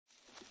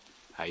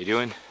How you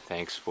doing?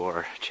 Thanks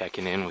for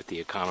checking in with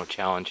the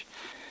EconoChallenge.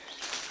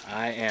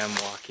 I am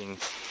walking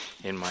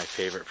in my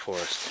favorite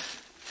forest.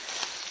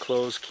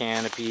 Closed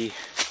canopy,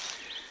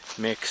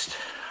 mixed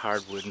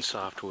hardwood and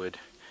softwood,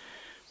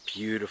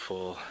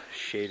 beautiful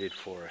shaded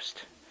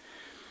forest.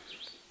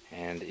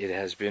 And it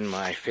has been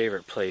my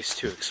favorite place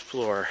to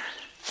explore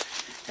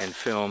and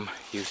film.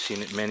 You've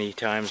seen it many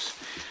times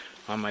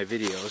on my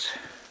videos.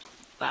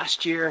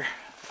 Last year,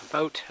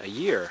 about a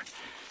year,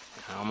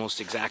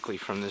 almost exactly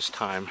from this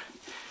time,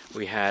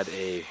 we had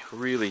a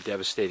really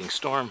devastating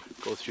storm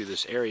go through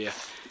this area.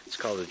 It's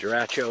called the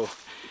Derecho,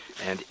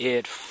 and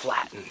it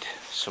flattened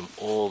some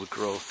old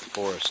growth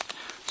forest,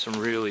 some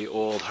really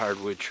old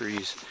hardwood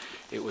trees.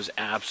 It was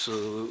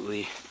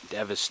absolutely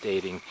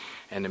devastating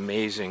and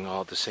amazing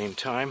all at the same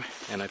time,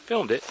 and I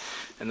filmed it,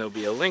 and there'll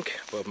be a link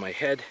above my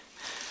head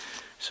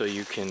so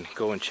you can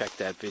go and check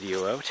that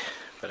video out.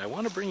 But I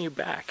want to bring you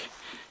back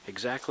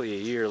exactly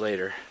a year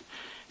later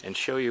and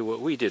show you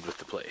what we did with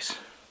the place.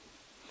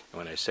 And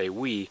when I say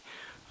we,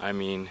 I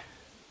mean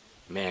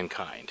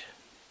mankind.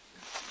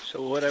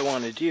 So what I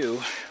want to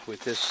do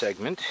with this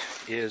segment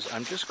is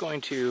I'm just going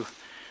to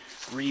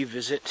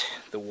revisit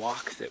the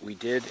walk that we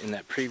did in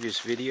that previous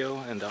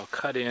video, and I'll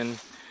cut in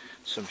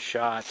some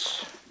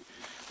shots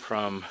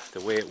from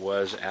the way it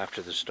was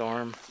after the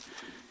storm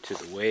to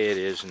the way it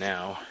is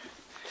now,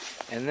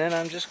 and then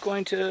I'm just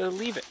going to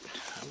leave it.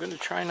 I'm going to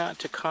try not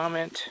to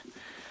comment.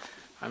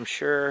 I'm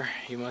sure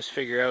you must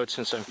figure out,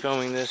 since I'm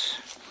filming this,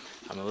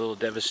 I'm a little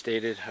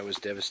devastated. I was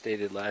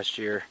devastated last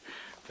year,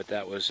 but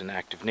that was an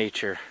act of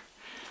nature.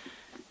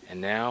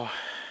 And now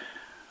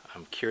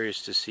I'm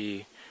curious to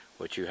see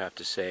what you have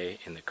to say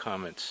in the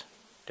comments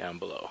down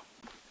below.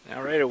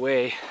 Now right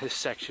away, this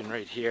section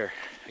right here,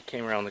 I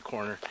came around the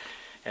corner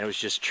and it was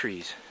just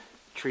trees.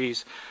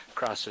 Trees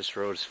across this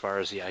road as far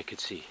as the eye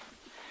could see.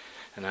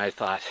 And I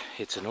thought,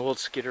 it's an old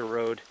skidder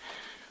road.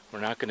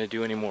 We're not going to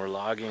do any more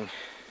logging.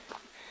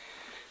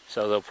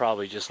 So they'll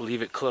probably just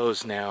leave it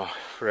closed now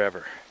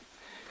forever.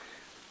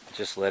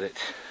 Just let it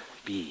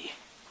be.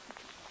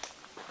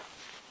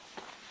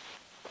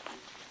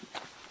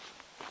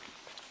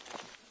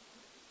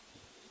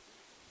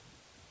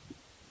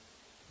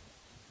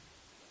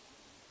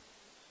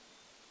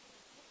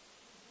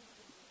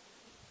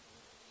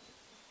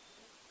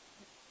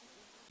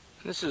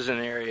 This is an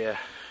area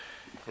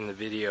in the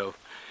video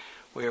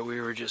where we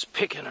were just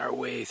picking our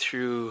way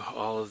through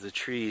all of the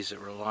trees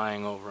that were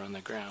lying over on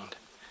the ground.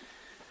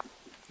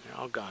 They're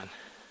all gone.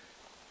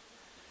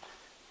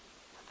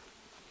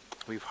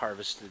 We've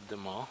harvested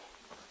them all,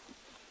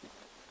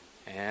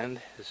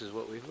 and this is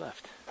what we've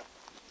left.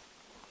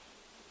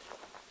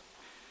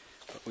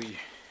 But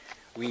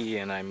we,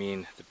 and I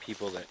mean the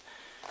people that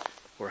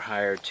were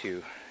hired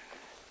to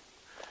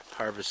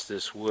harvest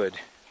this wood,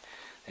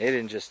 they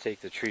didn't just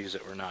take the trees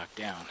that were knocked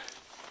down.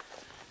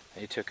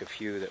 They took a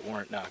few that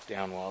weren't knocked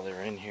down while they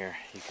were in here.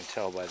 You can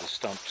tell by the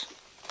stumps.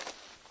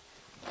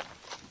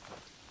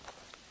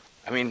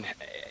 I mean,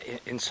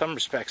 in some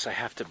respects, I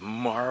have to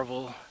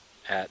marvel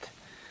at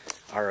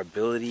our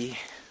ability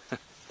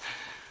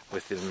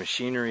with the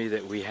machinery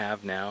that we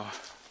have now,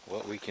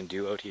 what we can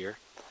do out here.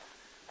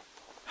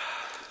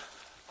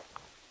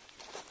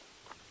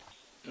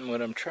 And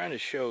what I'm trying to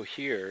show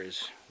here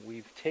is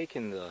we've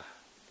taken the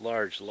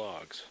large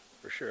logs,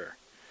 for sure.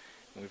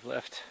 And we've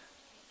left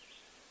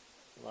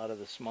a lot of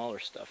the smaller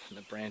stuff in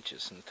the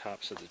branches and the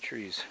tops of the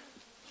trees.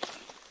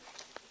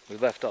 We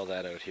left all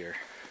that out here.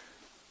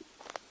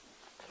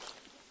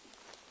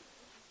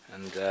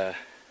 And I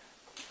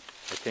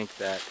think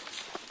that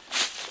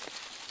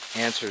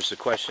answers the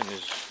question.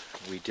 Is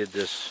we did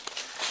this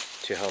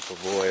to help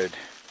avoid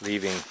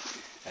leaving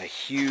a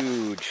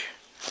huge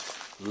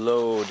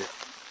load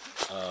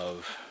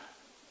of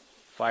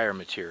fire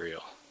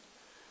material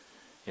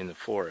in the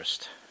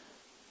forest.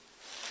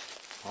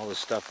 All the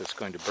stuff that's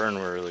going to burn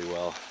really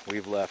well,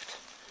 we've left,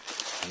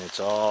 and it's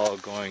all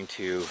going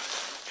to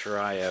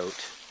dry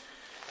out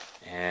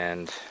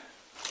and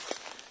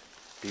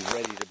be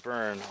ready to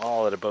burn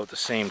all at about the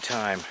same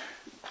time.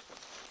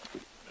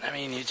 I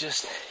mean,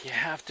 you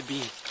have to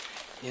be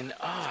in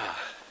awe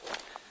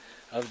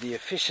of the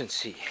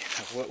efficiency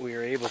of what we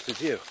were able to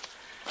do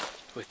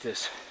with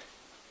this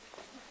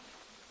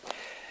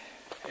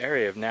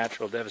area of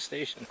natural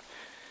devastation.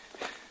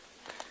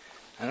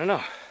 I don't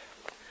know.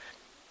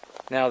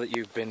 Now that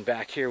you've been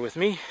back here with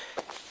me,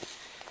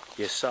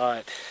 you saw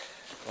it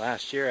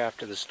last year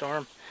after the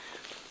storm,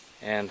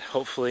 and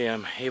hopefully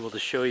I'm able to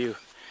show you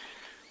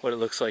what it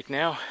looks like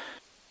now.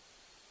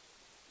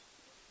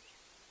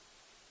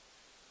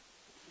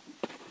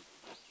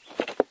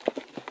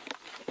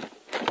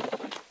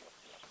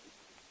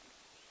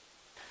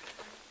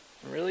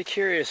 I'm really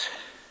curious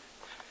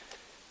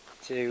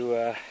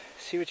to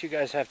see what you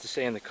guys have to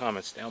say in the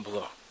comments down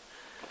below.